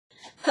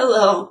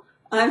Hello,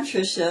 I'm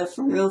Trisha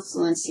from Real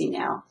Fluency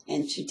Now,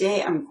 and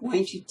today I'm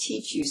going to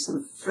teach you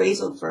some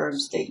phrasal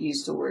verbs that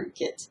use the word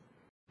get.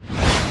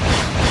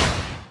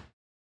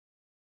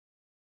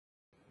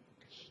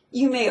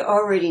 You may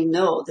already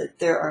know that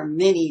there are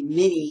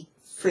many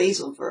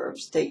phrasal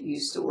verbs that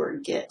use the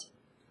word get.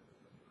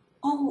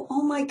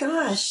 Oh my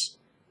gosh,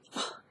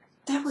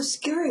 that was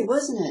scary,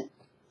 wasn't it?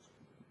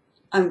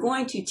 I'm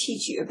going to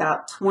teach you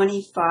about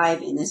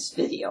 25 in this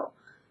video,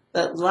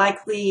 but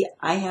likely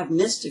I have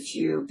missed a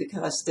few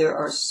because there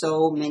are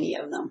so many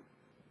of them.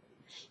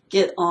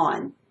 Get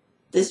on.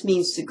 This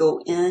means to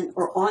go in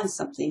or on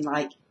something,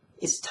 like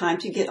it's time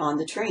to get on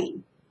the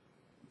train.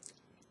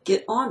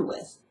 Get on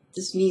with.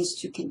 This means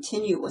to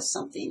continue with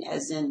something,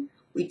 as in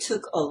we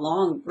took a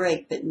long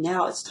break, but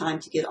now it's time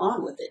to get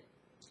on with it.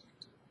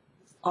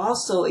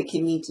 Also, it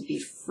can mean to be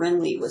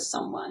friendly with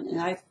someone,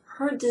 and I've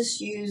heard this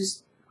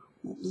used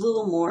a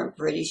little more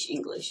British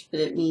English, but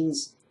it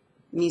means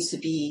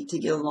to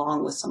get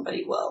along with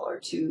somebody well or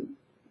to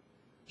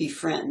be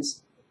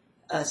friends.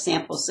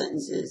 Sample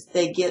sentences,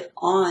 they get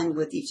on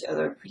with each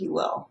other pretty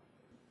well.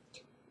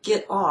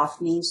 Get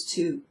off means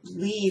to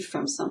leave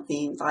from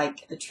something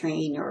like a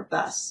train or a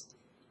bus,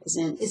 as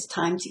in it's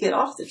time to get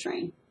off the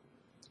train.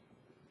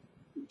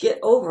 Get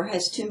over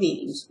has two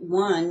meanings.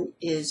 One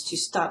is to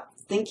stop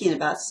thinking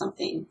about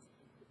something,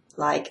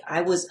 like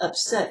I was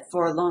upset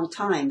for a long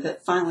time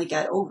but finally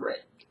got over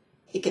it.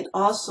 It can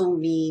also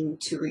mean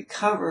to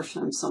recover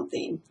from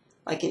something,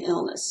 like an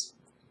illness.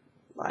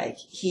 Like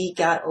he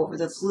got over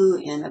the flu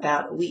in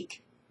about a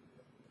week.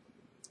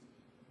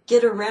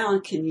 Get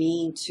around can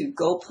mean to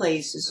go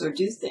places or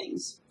do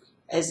things,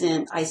 as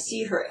in I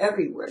see her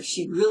everywhere.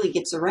 She really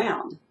gets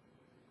around.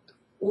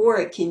 Or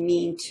it can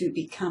mean to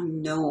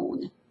become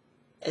known,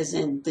 as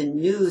in the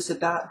news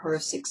about her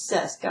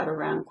success got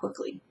around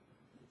quickly.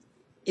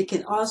 It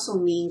can also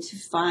mean to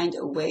find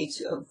a way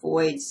to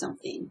avoid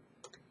something.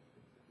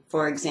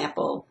 For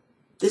example,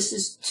 this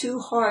is too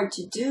hard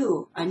to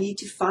do. I need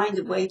to find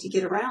a way to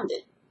get around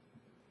it.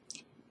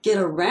 Get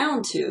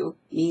around to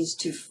means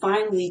to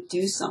finally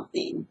do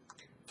something.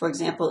 For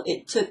example,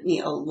 it took me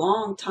a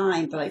long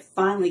time, but I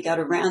finally got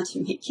around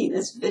to making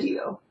this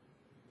video.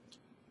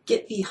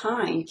 Get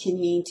behind can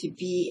mean to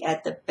be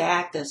at the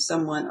back of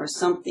someone or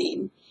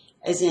something,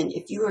 as in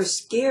if you are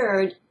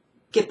scared,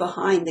 get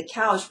behind the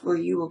couch where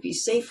you will be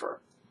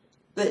safer.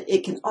 But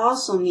it can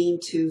also mean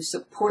to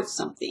support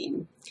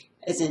something,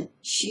 as in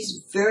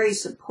she's very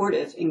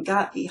supportive and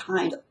got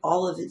behind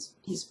all of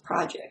his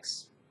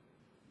projects.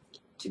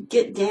 To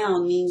get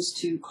down means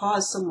to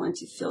cause someone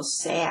to feel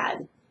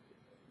sad.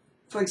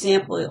 For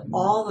example,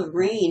 all the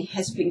rain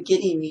has been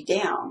getting me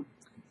down.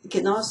 It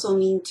can also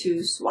mean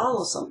to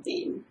swallow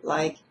something,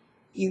 like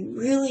you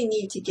really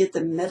need to get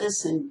the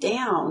medicine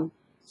down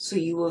so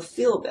you will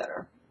feel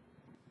better.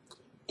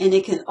 And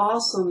it can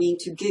also mean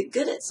to get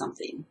good at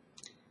something.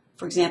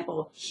 For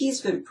example, he's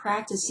been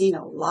practicing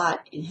a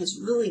lot and has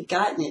really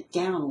gotten it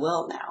down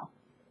well now.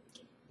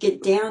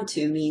 Get down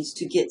to means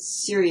to get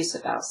serious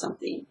about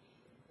something.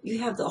 You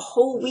have the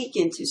whole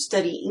weekend to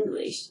study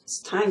English. It's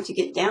time to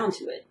get down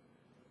to it.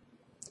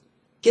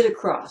 Get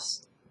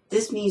across.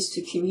 This means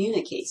to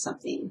communicate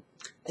something,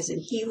 as in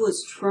he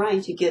was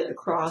trying to get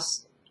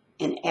across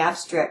an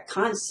abstract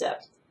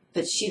concept,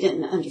 but she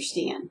didn't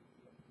understand.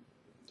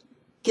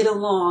 Get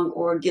along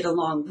or get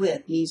along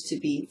with means to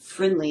be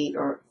friendly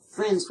or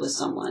friends with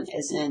someone,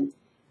 as in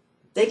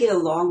they get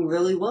along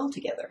really well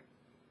together.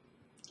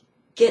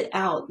 Get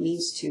out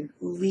means to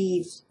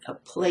leave a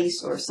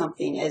place or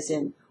something, as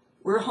in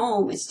we're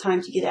home, it's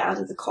time to get out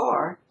of the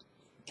car.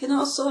 Can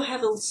also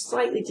have a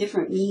slightly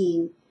different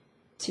mean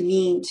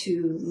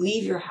to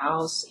leave your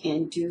house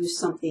and do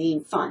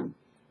something fun,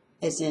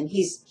 as in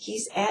he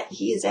is at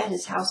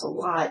his house a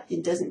lot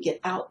and doesn't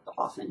get out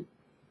often.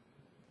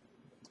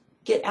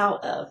 Get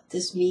out of.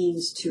 This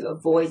means to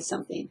avoid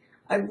something.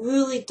 I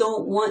really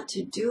don't want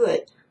to do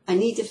it. I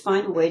need to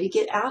find a way to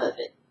get out of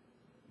it.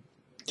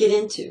 Get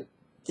into.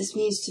 This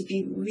means to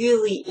be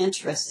really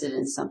interested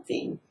in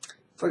something.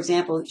 For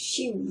example,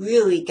 she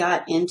really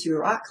got into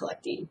rock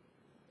collecting.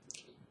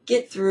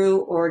 Get through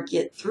or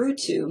get through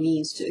to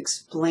means to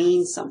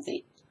explain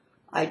something.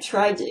 I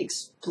tried to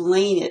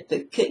explain it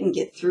but couldn't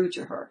get through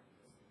to her.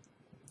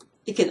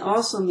 It can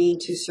also mean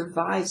to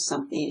survive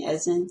something,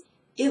 as in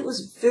it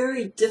was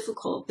very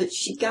difficult but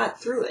she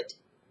got through it.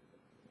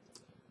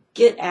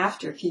 Get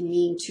after can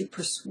mean to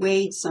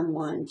persuade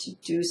someone to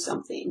do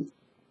something,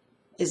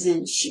 as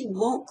in she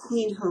won't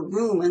clean her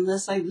room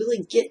unless I really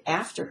get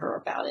after her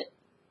about it.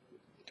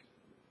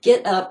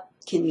 Get up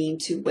can mean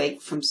to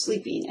wake from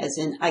sleeping, as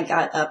in I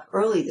got up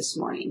early this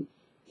morning.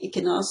 It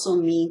can also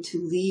mean to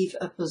leave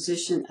a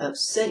position of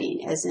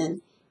sitting, as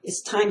in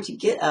it's time to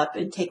get up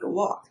and take a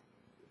walk.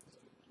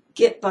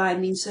 Get by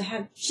means to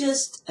have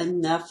just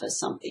enough of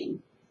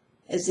something,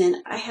 as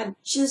in I have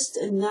just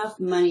enough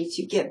money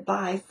to get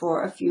by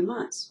for a few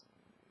months.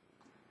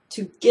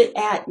 To get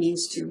at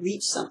means to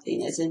reach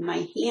something, as in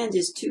my hand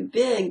is too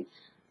big,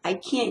 I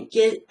can't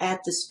get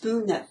at the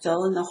spoon that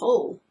fell in the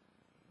hole.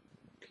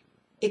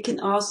 It can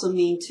also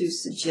mean to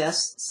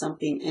suggest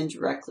something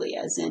indirectly,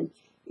 as in,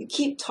 you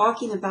keep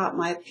talking about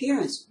my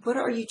appearance. What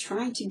are you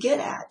trying to get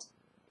at?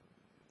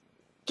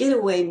 Get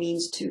away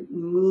means to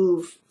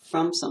move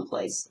from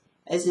someplace,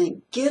 as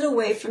in, get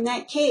away from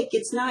that cake,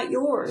 it's not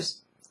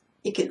yours.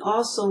 It can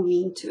also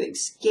mean to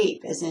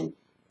escape, as in,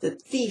 the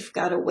thief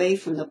got away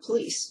from the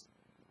police.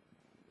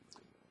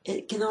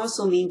 It can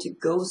also mean to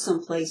go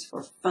someplace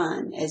for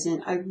fun, as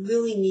in, I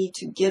really need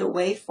to get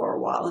away for a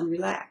while and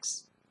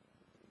relax.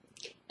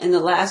 And the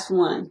last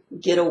one,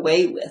 get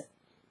away with.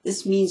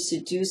 This means to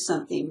do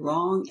something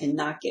wrong and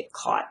not get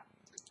caught.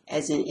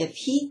 As in, if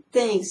he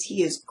thinks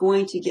he is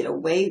going to get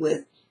away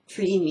with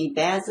treating me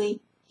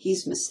badly,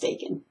 he's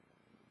mistaken.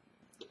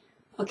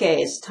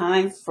 Okay, it's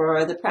time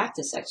for the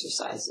practice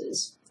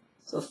exercises.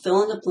 So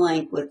fill in the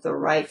blank with the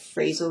right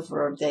phrasal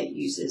verb that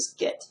uses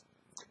get.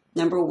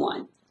 Number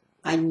 1,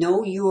 I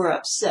know you are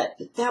upset,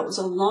 but that was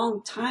a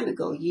long time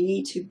ago. You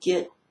need to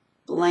get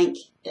blank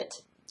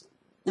it.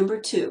 Number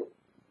 2,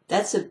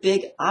 that's a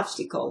big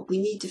obstacle. We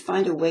need to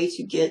find a way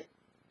to get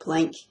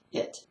blank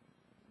it.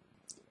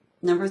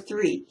 Number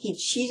 3, he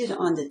cheated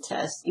on the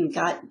test and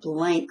got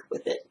blank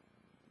with it.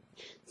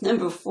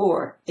 Number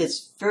 4,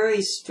 it's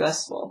very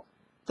stressful,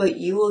 but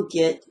you will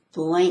get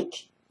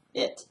blank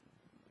it.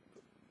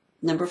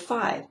 Number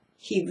 5,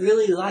 he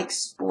really likes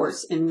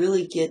sports and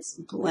really gets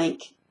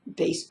blank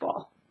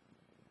baseball.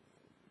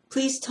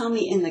 Please tell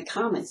me in the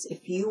comments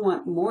if you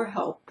want more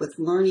help with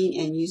learning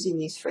and using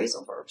these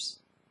phrasal verbs.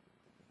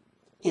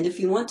 And if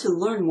you want to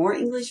learn more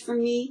English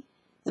from me,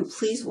 then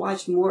please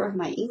watch more of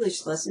my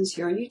English lessons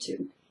here on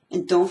YouTube.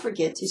 And don't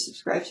forget to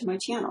subscribe to my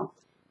channel.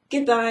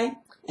 Goodbye,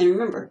 and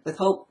remember, with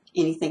hope,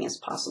 anything is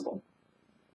possible.